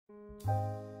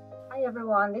Hi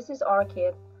everyone, this is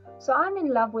Orchid. So I'm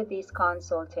in love with these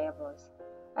console tables.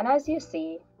 And as you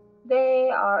see, they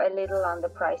are a little on the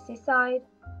pricey side.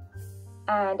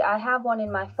 And I have one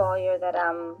in my foyer that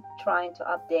I'm trying to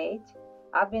update.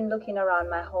 I've been looking around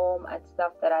my home at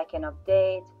stuff that I can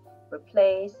update,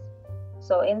 replace.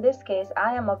 So in this case,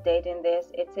 I am updating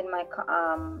this. It's in my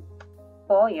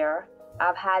foyer.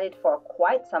 I've had it for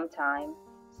quite some time.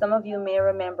 Some of you may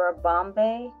remember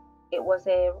Bombay. It was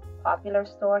a popular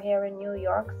store here in New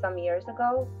York some years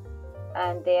ago,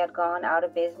 and they had gone out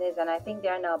of business, and I think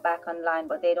they're now back online,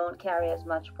 but they don't carry as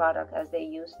much product as they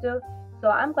used to. So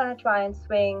I'm going to try and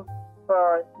swing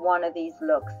for one of these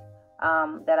looks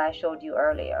that I showed you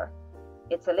earlier.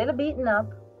 It's a little beaten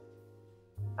up.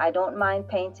 I don't mind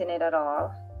painting it at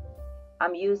all.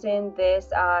 I'm using this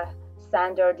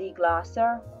sander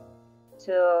deglosser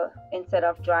instead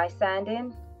of dry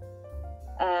sanding,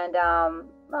 and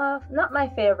not my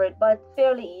favorite, but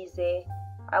fairly easy.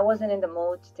 I wasn't in the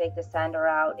mood to take the sander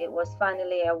out. It was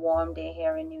finally a warm day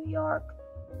here in New York,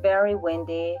 very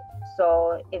windy,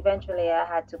 so eventually I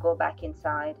had to go back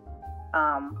inside.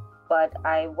 But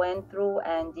I went through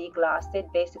and deglossed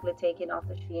it, basically taking off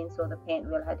the sheen so the paint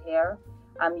will adhere.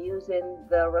 I'm using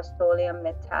the Rust-Oleum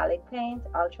metallic paint,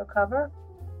 Ultra Cover,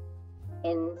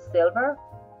 in silver,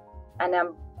 and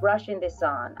I'm brushing this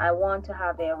on. I want to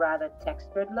have a rather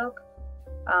textured look.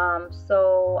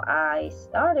 So I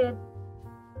started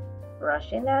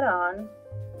brushing that on.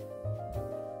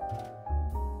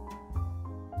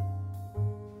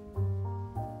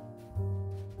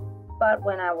 But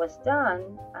when I was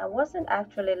done, I wasn't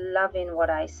actually loving what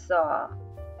I saw.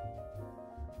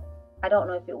 I don't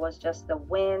know if it was just the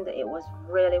wind. It was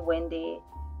really windy.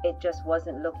 It just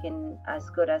wasn't looking as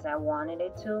good as I wanted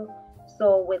it to.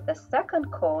 So with the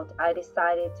second coat, I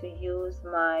decided to use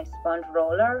my sponge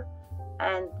roller,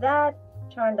 and that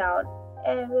turned out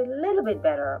a little bit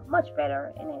better, much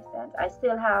better in a sense. I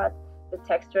still had the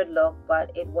textured look, but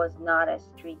it was not as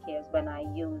streaky as when I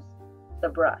used the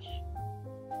brush.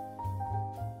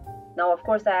 Now, of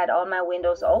course, I had all my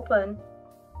windows open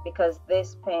because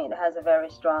this paint has a very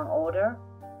strong odor.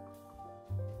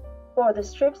 For the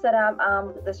strips that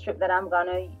the strip that I'm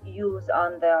gonna use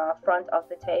on the front of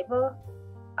the table,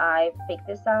 I picked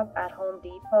this up at Home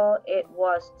Depot. It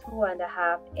was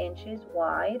 2.5 inches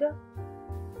wide,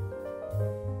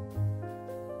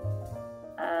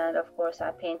 and of course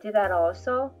I painted that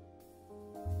also.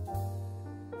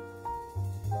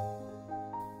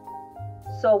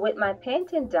 So with my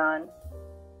painting done,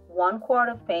 1 quart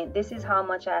of paint, this is how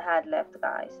much I had left,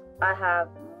 guys. I have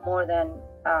more than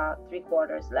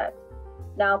 3/4 left.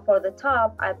 Now for the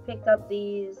top, I picked up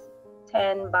these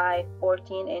 10 by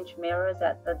 14 inch mirrors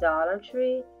at the Dollar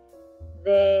Tree.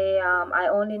 I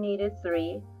only needed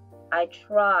 3. I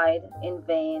tried in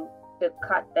vain to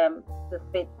cut them to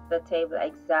fit the table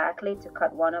exactly, to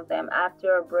cut one of them.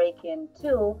 After breaking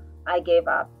 2, I gave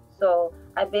up. So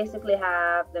I basically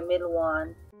have the middle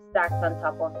one stacked on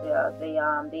top of the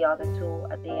other 2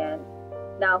 at the end.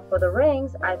 Now for the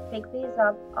rings, I picked these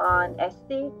up on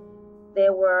Etsy. They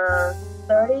were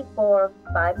 30 for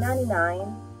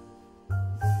 $5.99,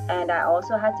 and I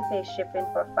also had to pay shipping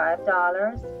for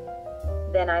 $5.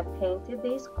 Then I painted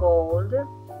these gold,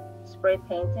 spray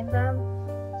painted them,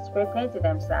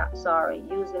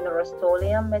 using the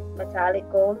Rust-Oleum metallic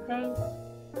gold paint.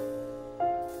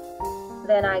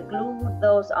 Then I glued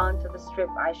those onto the strip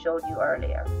I showed you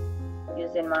earlier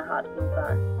using my hot glue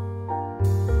gun.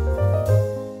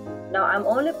 Now I'm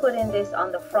only putting this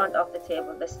on the front of the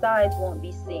table. The sides won't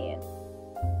be seen.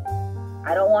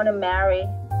 I don't want to marry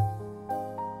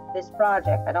this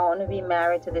project. I don't want to be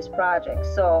married to this project.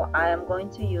 So I am going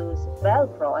to use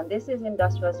Velcro, and this is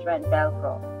industrial strength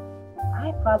Velcro.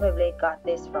 I probably got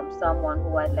this from someone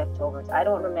who had leftovers. I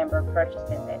don't remember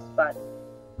purchasing this, but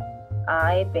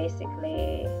I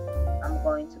basically am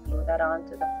going to glue that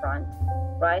onto the front.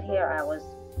 Right here,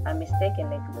 I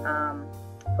mistakenly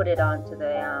put it onto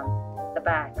the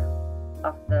back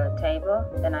of the table.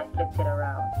 Then I flipped it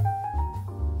around,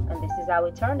 and this is how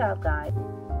it turned out, guys.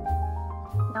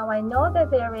 Now I know that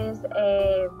there is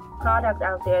a product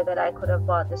out there that I could have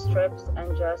bought the strips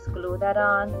and just glue that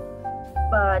on,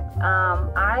 but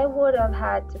I would have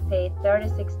had to pay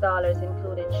 $36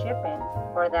 including shipping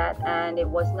for that, and it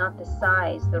was not the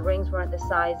size. The rings weren't the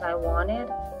size I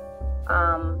wanted.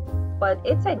 But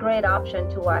it's a great option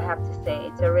too, I have to say.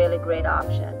 It's a really great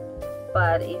option.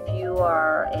 But if you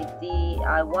are a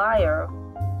DIYer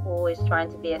who is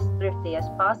trying to be as thrifty as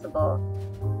possible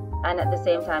and at the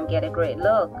same time get a great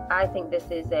look, I think this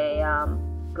is a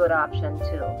good option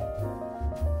too.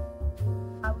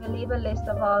 I will leave a list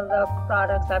of all the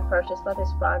products I purchased for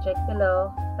this project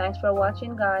below. Thanks for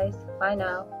watching, guys. Bye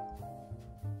now.